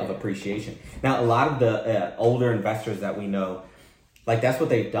upside of appreciation. Now, a lot of the older investors that we know, like that's what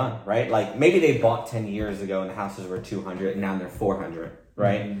they've done, right? Like maybe they bought 10 years ago and the houses were 200 and now they're 400,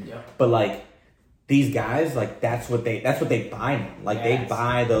 right? Mm-hmm. Yeah. But like these guys, like that's what they buy now. Like they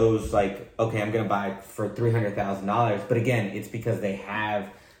buy those, like, okay, I'm gonna buy for $300,000. But again, it's because they have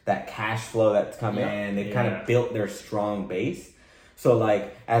that cash flow that's come in. They've kind of built their strong base. So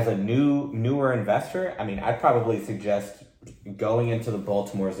like as a newer investor, I mean, I'd probably suggest going into the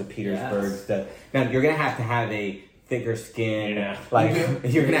Baltimores, the Petersburgs. Now you're gonna have a thicker skin. Like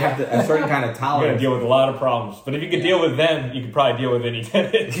you're gonna have a certain kind of tolerance. You're gonna deal with a lot of problems. But if you could deal with them, you could probably deal with any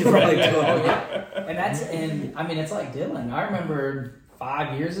tenant. And I mean, it's like Dylan. I remember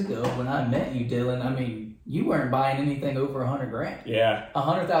 5 years ago when I met you, Dylan. I mean, you weren't buying anything over $100,000. Yeah.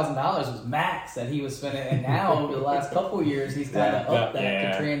 $100,000 was max that he was spending, and now over the last couple of years, he's kind of up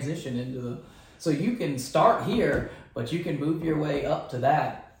that to transition into the. So you can start here, but you can move your way up to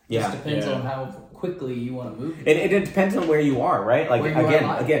that. Just depends on how quickly you want to move. It depends on where you are, right? Like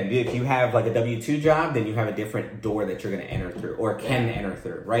again, if you have like a W-2 job, then you have a different door that you're going to enter through or can enter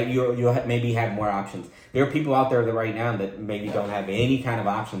through, right? You'll maybe have more options. There are people out there that right now that maybe don't have any kind of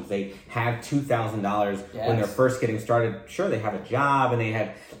options. They have $2,000 when they're first getting started. Sure, they have a job and they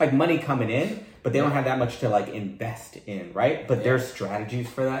have like money coming in, but they don't have that much to like invest in, right? But there's strategies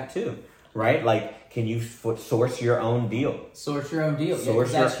for that too, right? Like, can you source your own deal? Source your own deal.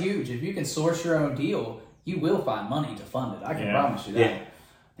 That's huge. If you can source your own deal, you will find money to fund it. I can promise you that.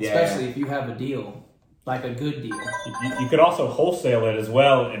 Especially if you have a deal, like a good deal. You could also wholesale it as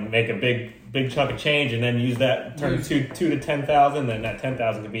well and make a big big chunk of change, and then use that turn two to 10,000. Then that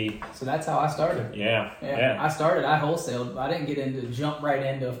 10,000 could be. So that's how I started. Yeah. I wholesaled. I didn't get into jump right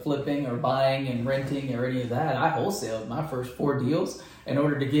into flipping or buying and renting or any of that. I wholesaled my first 4 deals in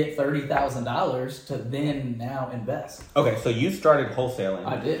order to get $30,000 to then now invest. Okay, so you started wholesaling.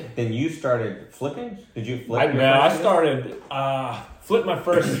 I did. Then you started flipping? Did you flip? I started flipped my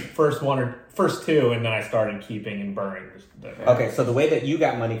first 2, and then I started keeping and burning. Okay, so the way that you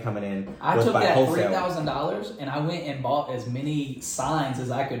got money coming in I was took by that wholesaling. $3,000 and I went and bought as many signs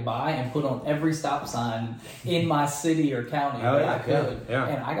as I could buy and put on every stop sign in my city or county that I could. Yeah.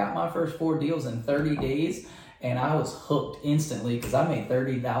 And I got my first 4 deals in 30 days, and I was hooked instantly because I made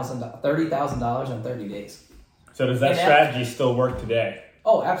 $30,000 in 30 days. So does that strategy still work today?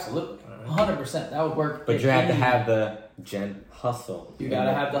 Oh, absolutely. 100%. That would work. But you had to have the hustle. You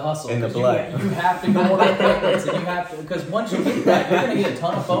gotta have the hustle. In the blood. You have to go on appointments, and you have to, because once you get that, you're gonna get a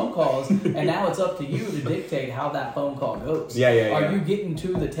ton of phone calls, and now it's up to you to dictate how that phone call goes. Are you getting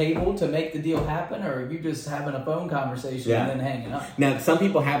to the table to make the deal happen, or are you just having a phone conversation and then hanging up? Now, some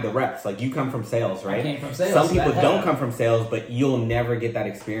people have the reps. Like, you come from sales, right? I came from sales. Some people don't come from sales, but you'll never get that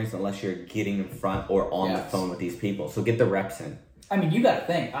experience unless you're getting in front or on the phone with these people. So get the reps in. I mean, you gotta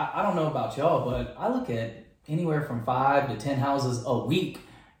think. I don't know about y'all, but I look at anywhere from 5 to 10 houses a week,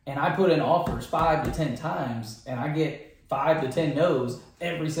 and I put in offers 5 to 10 times, and I get 5 to 10 no's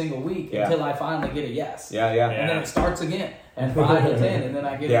every single week until I finally get a yes. And then it starts again, and 5 to 10, and then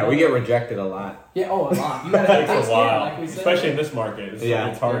I get we get rejected a lot. A lot. You gotta have Takes a while, like we said. especially in this market.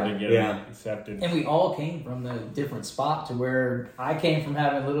 It's hard to get accepted. And we all came from the different spot to where I came from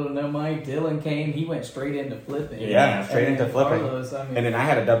having little to no money. Dylan came, he went straight into flipping. Straight into flipping. Carlos, and then I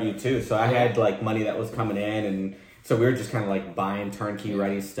had a W-2, so I had like money that was coming in, and so we were just kind of like buying turnkey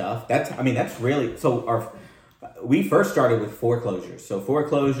ready stuff. That's really, so we first started with foreclosures. So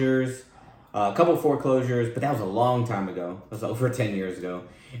foreclosures, a couple of foreclosures, but that was a long time ago. It was over 10 years ago.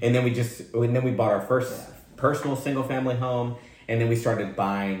 And then we bought our first personal single family home, and then we started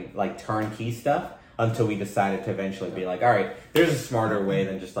buying like turnkey stuff until we decided to eventually be like, all right, there's a smarter way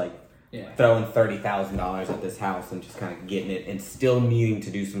than just like throwing $30,000 at this house and just kind of getting it and still needing to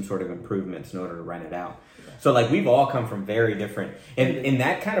do some sort of improvements in order to rent it out. So like we've all come from very different, and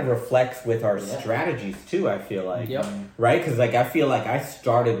that kind of reflects with our strategies too, I feel like, right? Because like I feel like I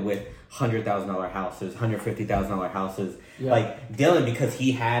started with $100,000 houses, $150,000 houses, like Dylan, because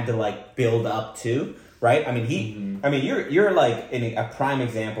he had to like build up too, right? I mean you're like a prime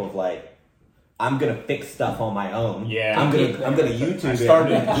example of like, I'm gonna fix stuff on my own. I'm gonna YouTube. I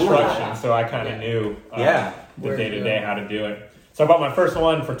started in construction, so I kind of knew the day to day how to do it. So I bought my first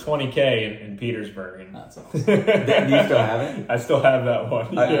one for $20,000 in Petersburg. And that's awesome. Do you still have it? I still have that one.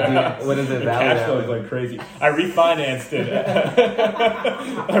 Dude, what is it? The cash flow is like crazy. I refinanced it.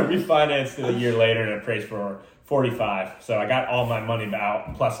 A year later, and it priced for $45,000. So I got all my money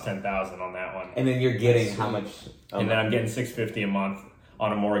out plus $10,000 on that one. And then you're getting how much? And then I'm getting $650 a month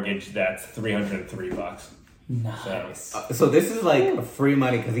on a mortgage that's $303. Nice. So this is like free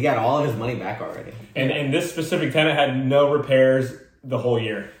money because he got all of his money back already. And this specific tenant had no repairs the whole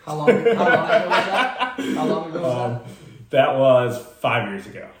year. How long ago was that? How long ago was that? That was 5 years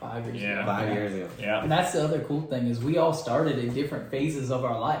ago. 5 years ago. 5 years ago. Yeah. And that's the other cool thing is we all started in different phases of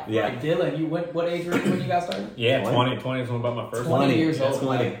our life. Yeah. Like Dylan, you went, what age were you when you got started? Yeah, 20 is when I bought my first 20 one. years old.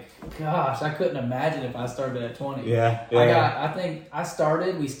 20. Like, gosh, I couldn't imagine if I started at 20. Yeah. I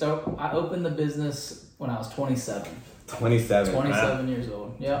opened the business when I was 27. 27. 27 years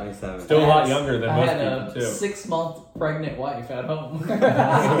old. Yeah. 27. Still a lot younger than most people, I had a too. 6-month pregnant wife at home.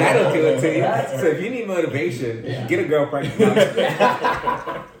 That'll do it to you. So if you need motivation, get a girl pregnant.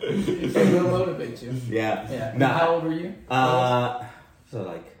 It will motivate you. Yeah. Now, how old were you? So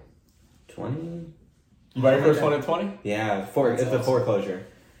like 20? You bought your first one at 20? Yeah, it's a foreclosure.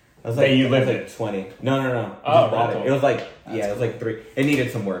 I was Hey, you lived like it? 20. No. Oh, Just bought rental. it was like, it was like 3. It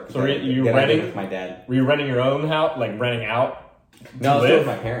needed some work. So you Then I did renting? it with my dad. Were you renting your own house, like renting out? No, I was live? still with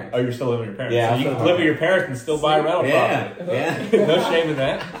my parents. Oh, you're still living with your parents. Yeah, So I'm you still can with live my with your parents and still buy a rental property. Yeah. No shame in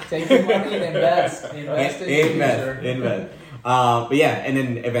that. Take your money and invest. Invest in the future. Invest. But yeah, and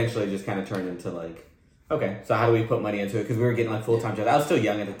then eventually it just kind of turned into like, okay, so how do we put money into it? Because we were getting like full-time jobs. I was still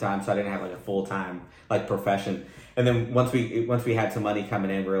young at the time, so I didn't have like a full-time like profession. And then once we had some money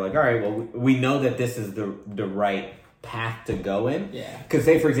coming in, we were like, all right, well, we know that this is the right path to go in. Yeah. Because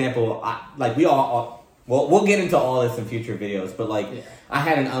say, for example, we'll get into all this in future videos, but like I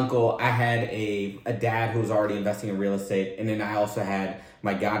had an uncle, I had a dad who was already investing in real estate, and then I also had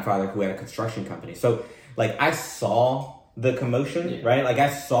my godfather who had a construction company. So like I saw the commotion, right? Like I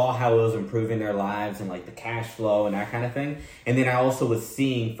saw how it was improving their lives and like the cash flow and that kind of thing. And then I also was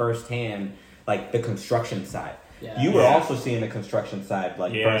seeing firsthand like the construction side. Yeah. You were also seeing the construction side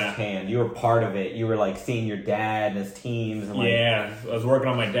like firsthand. You were part of it. You were like seeing your dad and his teams. And, like, I was working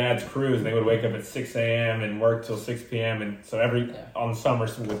on my dad's crews, and they would wake up at 6 a.m. and work till 6 p.m. And so on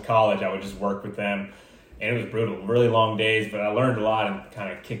summers with college, I would just work with them, and it was brutal, really long days. But I learned a lot and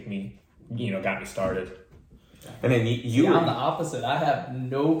kind of kicked me, got me started. And then you were... I'm the opposite. I have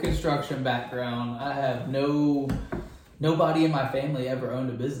no construction background. I have nobody in my family ever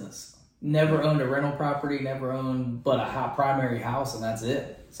owned a business. Never owned a rental property, never owned but a primary house, and that's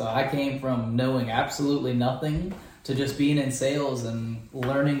it. So I came from knowing absolutely nothing to just being in sales and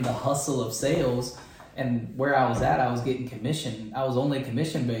learning the hustle of sales. And where I was at, I was getting commission. I was only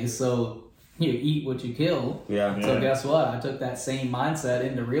commission based, so you eat what you kill. Yeah. So guess what? I took that same mindset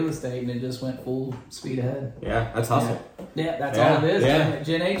into real estate, and it just went full speed ahead. Yeah, that's hustle. Yeah, that's all it is. Yeah.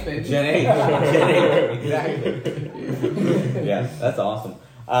 Gen H, baby. Gen H. Gen H. Exactly. Yeah, that's awesome.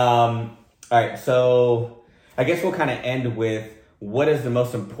 All right, so I guess we'll kind of end with what is the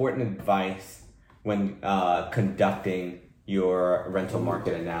most important advice when conducting your rental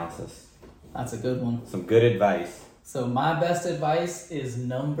market analysis? That's a good one. Some good advice. So my best advice is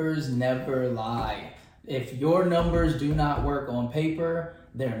numbers never lie. If your numbers do not work on paper,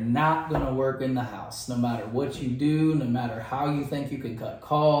 they're not going to work in the house. No matter what you do, no matter how you think you can cut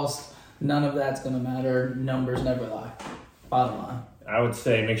costs, none of that's going to matter. Numbers never lie. Bottom line. I would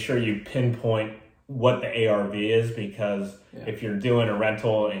say make sure you pinpoint what the ARV is, because if you're doing a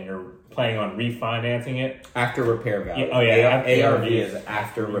rental and you're planning on refinancing it. After repair value. ARV is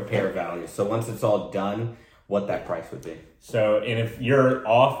after repair value. So once it's all done, what that price would be. So, and if you're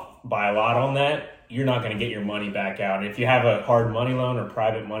off by a lot on that, you're not going to get your money back out. And if you have a hard money loan or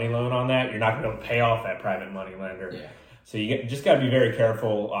private money loan on that, you're not going to be able to pay off that private money lender. Yeah. So you just got to be very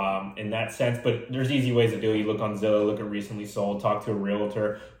careful in that sense. But there's easy ways to do it. You look on Zillow, look at recently sold, talk to a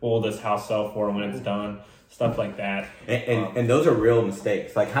realtor. What will this house sell for when it's done? Stuff like that. And those are real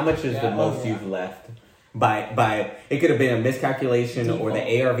mistakes. Like how much is the most you've left? By it could have been a miscalculation or the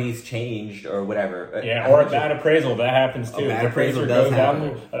ARVs changed or whatever. Yeah, or a bad appraisal. That happens too. A bad appraisal does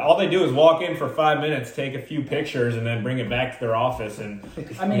happen. But all they do is walk in for 5 minutes, take a few pictures, and then bring it back to their office. And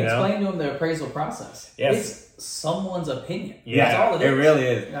explain to them the appraisal process. Yes. It's someone's opinion. Yeah, that's all it really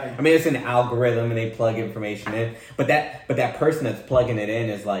is. I mean, it's an algorithm and they plug information in, but that person that's plugging it in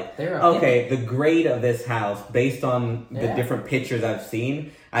is like, okay, the grade of this house based on the different pictures I've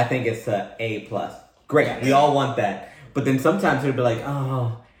seen, I think it's a A+. Great, we all want that. But then sometimes it'll be like,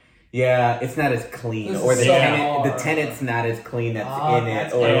 oh, yeah, it's not as clean, or the tenant's not as clean that's in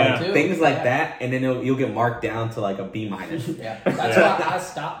it, or like things like that, and then you'll get marked down to like a B-. Yeah, that's why I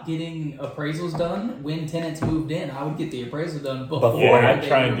stopped getting appraisals done when tenants moved in. I would get the appraisal done before. Yeah, I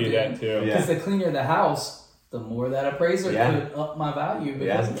try and do that too. Because the cleaner the house, the more that appraiser could up my value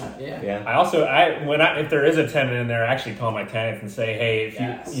because of that. Yeah. I also, if there is a tenant in there, I actually call my tenants and say, hey,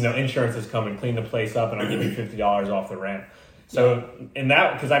 if you insurance is coming, clean the place up, and I'll give you $50 off the rent. So in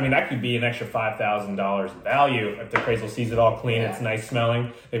that, because that could be an extra $5,000 in value if the appraisal sees it all clean, it's nice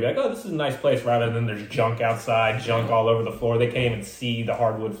smelling. They'd be like, oh, this is a nice place, rather than there's junk outside, junk all over the floor. They can't even see the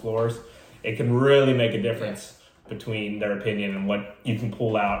hardwood floors. It can really make a difference between their opinion and what you can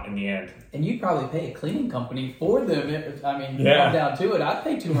pull out in the end. And you'd probably pay a cleaning company for them. Going down to it, I'd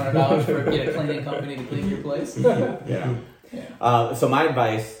pay $200 for get a cleaning company to clean your place. So my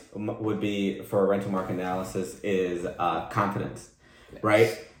advice would be for a rental market analysis is confidence,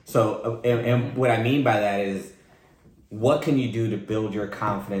 right? So, and what I mean by that is, what can you do to build your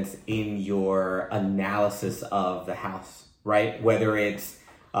confidence in your analysis of the house, right? Whether it's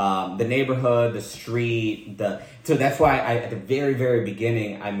the neighborhood, the street, so that's why at the very, very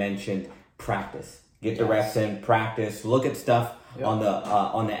beginning, I mentioned practice. Get the reps in, practice, look at stuff on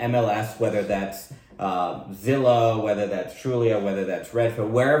the MLS, whether that's Zillow, whether that's Trulia, whether that's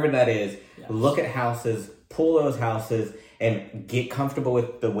Redfield, wherever that is, look at houses, pull those houses, and get comfortable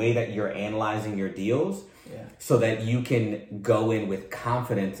with the way that you're analyzing your deals so that you can go in with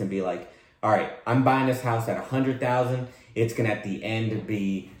confidence and be like, all right, I'm buying this house at $100,000. It's going to at the end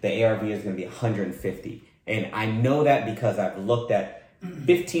be, the ARV is going to be 150. And I know that because I've looked at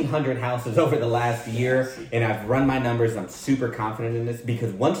 1,500 houses over the last year, and I've run my numbers. And I'm super confident in this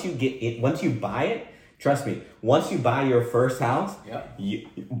because once you buy it, trust me, once you buy your first house, the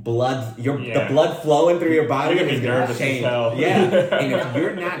blood flowing through your body is going to change. And if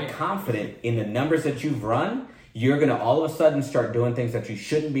you're not confident in the numbers that you've run, you're going to all of a sudden start doing things that you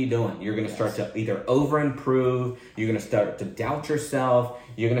shouldn't be doing. You're going to start to either over-improve, you're going to start to doubt yourself,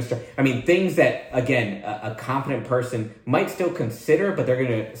 you're going to start, things that, again, a confident person might still consider, but they're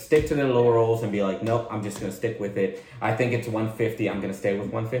going to stick to their laurels and be like, nope, I'm just going to stick with it. I think it's 150, I'm going to stay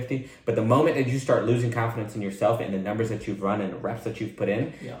with 150. But the moment that you start losing confidence in yourself and the numbers that you've run and the reps that you've put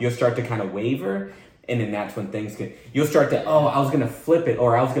in, you'll start to kind of waver. And then that's when you'll start to, I was going to flip it,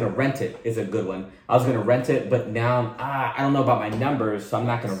 or I was going to rent it is a good one. I was going to rent it, but now I don't know about my numbers, so I'm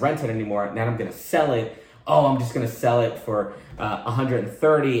not going to rent it anymore. Now I'm going to sell it. Oh, I'm just going to sell it for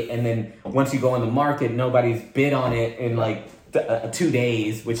 130. And then once you go on the market, nobody's bid on it in like 2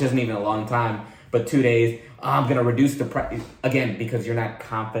 days, which isn't even a long time, but 2 days. I'm going to reduce the price again because you're not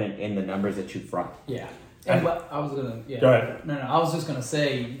confident in the numbers that you've run. Yeah. And what I was going to, Go ahead. No, I was just going to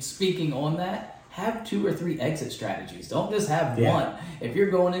say, speaking on that, have 2 or 3 exit strategies. Don't just have one. If you're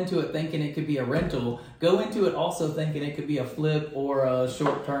going into it thinking it could be a rental, go into it also thinking it could be a flip or a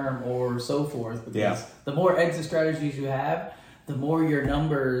short term or so forth. Because the more exit strategies you have, the more your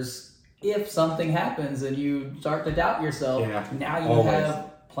numbers, if something happens and you start to doubt yourself, now you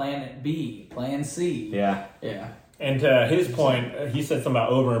have plan B, plan C. Yeah. And to his point, he said something about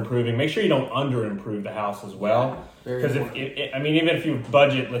over-improving. Make sure you don't under-improve the house as well. Because even if you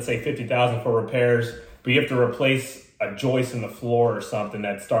budget, let's say $50,000 for repairs, but you have to replace a joist in the floor or something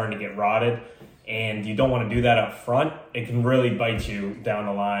that's starting to get rotted, and you don't want to do that up front, it can really bite you down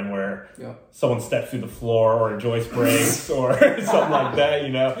the line where someone steps through the floor or a joist breaks or something like that,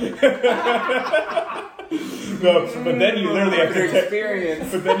 No, but then you literally have to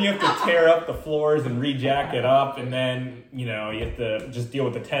but then you have to tear up the floors and re-jack it up, and then you have to just deal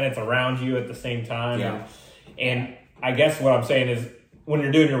with the tenants around you at the same time. And I guess what I'm saying is, when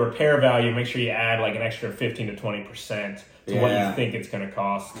you're doing your repair value, make sure you add like an extra 15 to 20% to what you think it's going to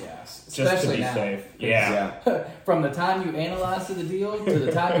cost. Yes, just to be safe. From the time you analyzed the deal to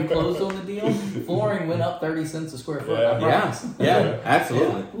the time you closed on the deal, flooring went up 30 cents a square foot.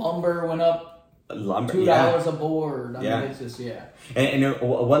 Absolutely. Lumber went up. $2 a board. I mean, it's just And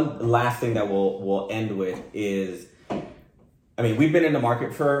one last thing that we'll end with is, we've been in the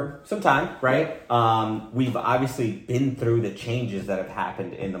market for some time, right? We've obviously been through the changes that have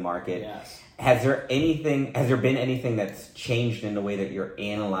happened in the market. Yes. Has there been anything that's changed in the way that you're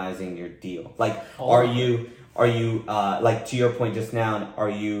analyzing your deal? Like, are you like, to your point just now, are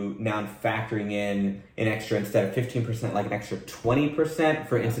you now factoring in an extra, instead of 15%, like an extra 20%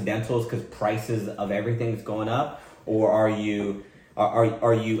 for incidentals because prices of everything is going up? Or are you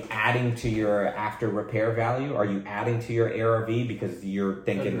adding to your after repair value? Are you adding to your ARV because you're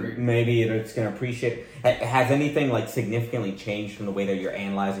thinking maybe it's going to appreciate? Has anything like significantly changed from the way that you're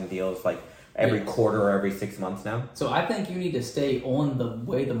analyzing deals, like every quarter or every 6 months now? So I think you need to stay on the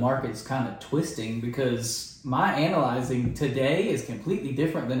way the market's kind of twisting, because my analyzing today is completely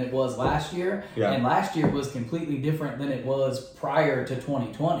different than it was last year. And last year was completely different than it was prior to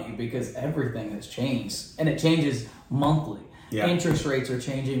 2020, because everything has changed, and it changes monthly. Interest rates are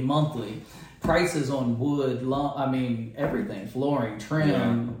changing monthly. Prices on wood, everything, flooring,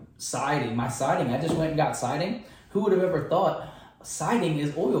 trim, siding. My siding, I just went and got siding. Who would have ever thought? Siding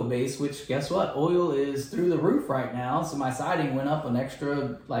is oil-based, which guess what? Oil is through the roof right now. So my siding went up an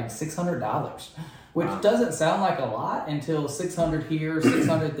extra like $600, which doesn't sound like a lot until $600 here,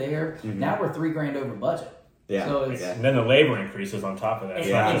 $600 there. Now we're $3,000 over budget. So and then the labor increases on top of that.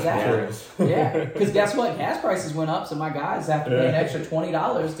 Exactly. Because guess what? Gas prices went up, so my guys have to pay an extra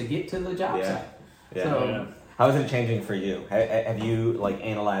 $20 to get to the job site. How is it changing for you? Have you like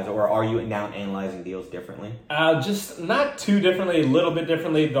analyzed, or are you now analyzing deals differently? Just not too differently, a little bit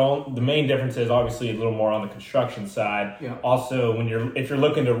differently. The main difference is obviously a little more on the construction side. Also, if you're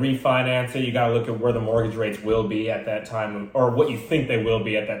looking to refinance it, you got to look at where the mortgage rates will be at that time, or what you think they will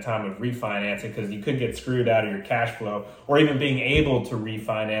be at that time of refinancing, because you could get screwed out of your cash flow, or even being able to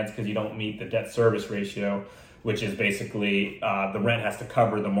refinance because you don't meet the debt service ratio, which is basically the rent has to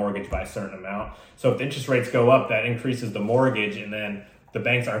cover the mortgage by a certain amount. So if the interest rates go up, that increases the mortgage, and then the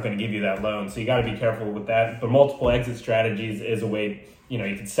banks aren't going to give you that loan. So you got to be careful with that. But multiple exit strategies is a way, you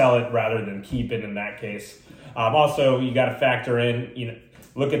can sell it rather than keep it in that case. Also, you got to factor in,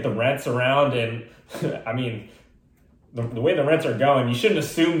 look at the rents around, and the way the rents are going, you shouldn't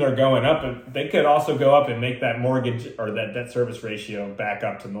assume they're going up, but they could also go up and make that mortgage or that debt service ratio back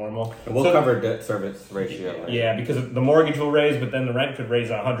up to normal. And we'll cover debt service ratio. Right? Yeah, because the mortgage will raise, but then the rent could raise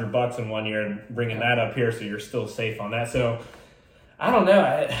 $100 in 1 year, and bringing that up here, so you're still safe on that. So I don't know.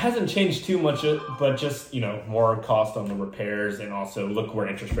 It hasn't changed too much, but just more cost on the repairs, and also look where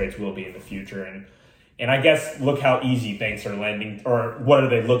interest rates will be in the future, And I guess look how easy banks are lending, or what are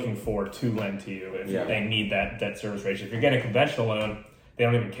they looking for to lend to you if they need that debt service ratio. If you're getting a conventional loan, they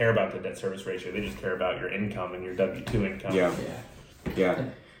don't even care about the debt service ratio. They just care about your income and your W-2 income. Yeah.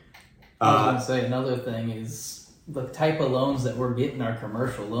 I was going to say another thing is the type of loans that we're getting are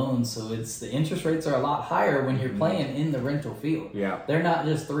commercial loans, so it's the interest rates are a lot higher when you're playing in the rental field. Yeah, they're not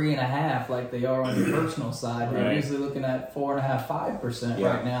just 3.5 like they are on the personal side. They're usually looking at 4.5%, 5%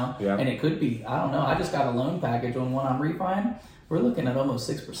 right now, and it could be. I don't know. I just got a loan package on one I'm refining. We're looking at almost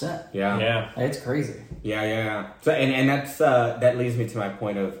 6%. Yeah, it's crazy. Yeah. So and that's that leads me to my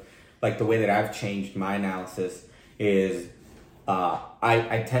point of like the way that I've changed my analysis is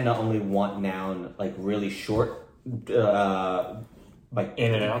I tend to only want now like really short. Like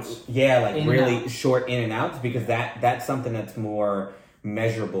in and outs, really short in and outs, because that's something that's more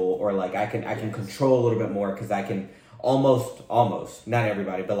measurable, or like I can control a little bit more, because I can almost not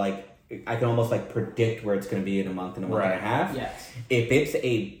everybody, but like I can almost like predict where it's going to be in a month and a half. Yes. If it's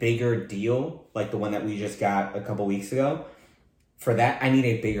a bigger deal like the one that we just got a couple weeks ago, for that I need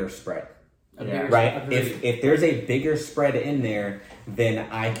a bigger spread. Right? If there's a bigger spread in there, then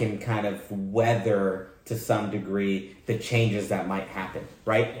I can kind of weather to some degree the changes that might happen,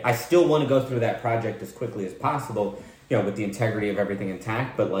 right? I still want to go through that project as quickly as possible, with the integrity of everything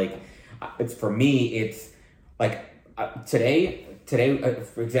intact. But like, it's for me, it's like today,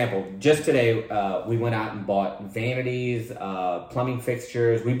 for example, just today, we went out and bought vanities, plumbing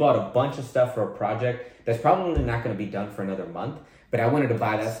fixtures. We bought a bunch of stuff for a project that's probably not going to be done for another month. But I wanted to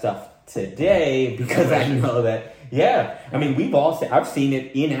buy that stuff today because I know that, I mean, I've seen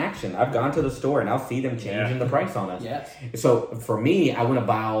it in action. I've gone to the store and I'll see them changing the price on us. Yes. So for me, I want to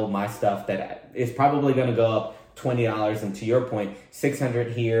buy all my stuff that is probably going to go up $20, and to your point,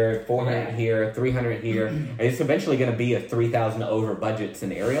 $600 here, $400 here, $300 here, and it's eventually going to be a $3,000 over budget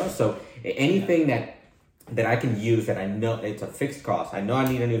scenario. So anything that I can use that I know it's a fixed cost. I know I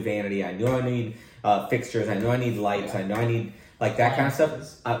need a new vanity. I know I need fixtures. I know I need lights. I know I need like that kind of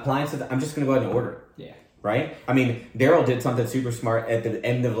stuff. Appliances. I'm just going to go ahead and order it. Yeah. Right? I mean, Daryl did something super smart at the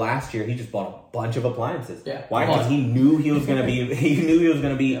end of last year. He just bought a bunch of appliances. Yeah. Why? Because he knew he was going to be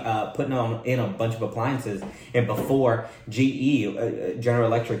putting in a bunch of appliances. And before GE, General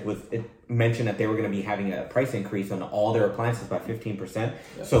Electric, mentioned that they were going to be having a price increase on all their appliances by 15%.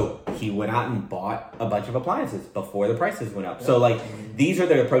 Yeah. So he went out and bought a bunch of appliances before the prices went up. Yeah. So like these are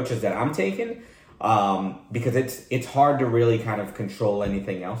the approaches that I'm taking, because it's hard to really kind of control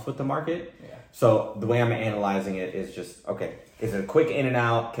anything else with the market. So the way I'm analyzing it is just, okay, is it a quick in and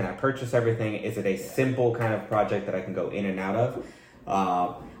out? Can I purchase everything? Is it a simple kind of project that I can go in and out of?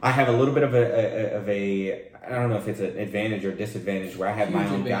 I have a little bit of a I don't know if it's an advantage or disadvantage where I have my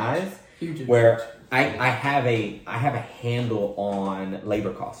own guys, where I have a handle on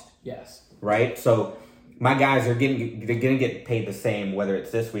labor cost. Yes. Right? So my guys are going to get paid the same, whether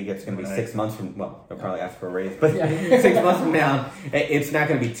it's this week, it's going to be 6 months from, well, they'll probably ask for a raise, but 6 months from now, it's not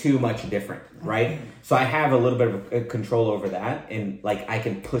going to be too much different, right? So I have a little bit of control over that, and like I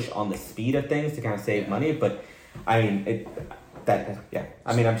can push on the speed of things to kind of save money, but I mean,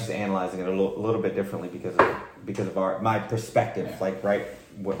 I mean, I'm just analyzing it a little bit differently because of my perspective, like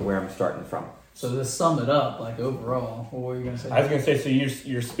where I'm starting from. So to sum it up, like overall, what were you going to say? I was going to say, so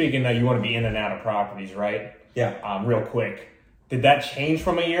you're speaking that you want to be in and out of properties, right? Yeah. Real quick. Did that change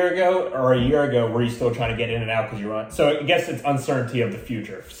from a year ago, or a year ago were you still trying to get in and out because you were so I guess it's uncertainty of the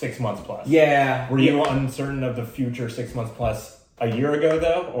future, 6 months plus. Yeah. Were you uncertain of the future 6 months plus a year ago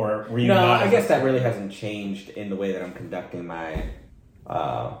though, or were you No, not? I guess that really hasn't changed in the way that I'm conducting my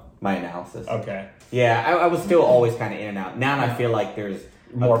analysis. Okay. Yeah, I was still always kind of in and out. Now I feel like there's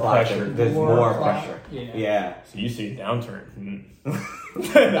more pressure. There's more pressure. Yeah. So you see a downturn. No,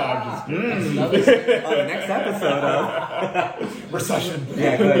 I'm just kidding. On the next episode, recession.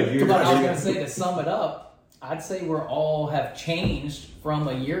 Yeah, good. But I was going to say, to sum it up, I'd say we're all have changed from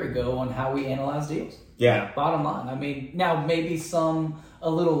a year ago on how we analyze deals. Yeah. Bottom line. I mean, now maybe some a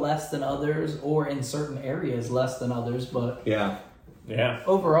little less than others, or in certain areas less than others, but yeah.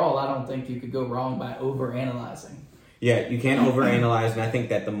 Overall, I don't think you could go wrong by overanalyzing. Yeah, you can't overanalyze, and I think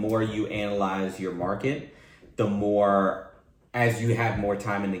that the more you analyze your market, the more, as you have more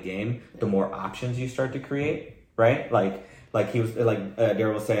time in the game, the more options you start to create, right? Like he was,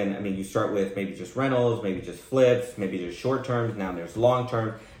 Daryl was saying, I mean, you start with maybe just rentals, maybe just flips, maybe just short terms. Now there's long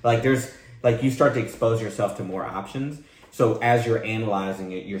term. You start to expose yourself to more options. So as you're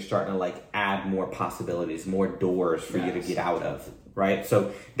analyzing it, you're starting to add more possibilities, more doors for you to get out of, right?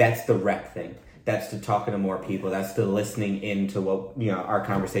 So that's the rep thing. That's to talking to more people. That's to listening into what our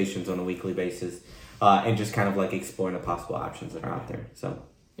conversations on a weekly basis, and just kind of exploring the possible options that are out there. So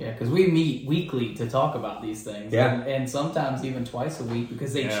Yeah, because we meet weekly to talk about these things. Yeah. And sometimes even twice a week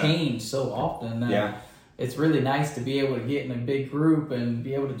because they Yeah. change so often that it's really nice to be able to get in a big group and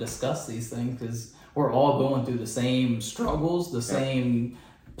be able to discuss these things because we're all going through the same struggles, the same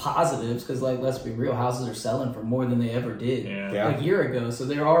positives, because like let's be real, houses are selling for more than they ever did a year ago. So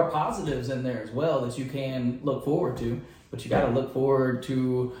there are positives in there as well that you can look forward to, but you got to look forward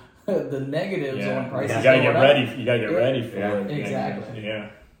to the negatives on prices. You gotta get going ready. up. You gotta get ready for it. Exactly. Yeah.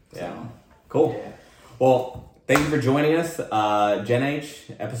 So, Cool. Well, thank you for joining us, Gen H,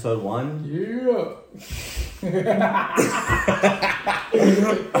 episode 1. yeah.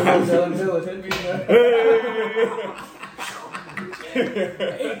 Come on, Dylan, hit me.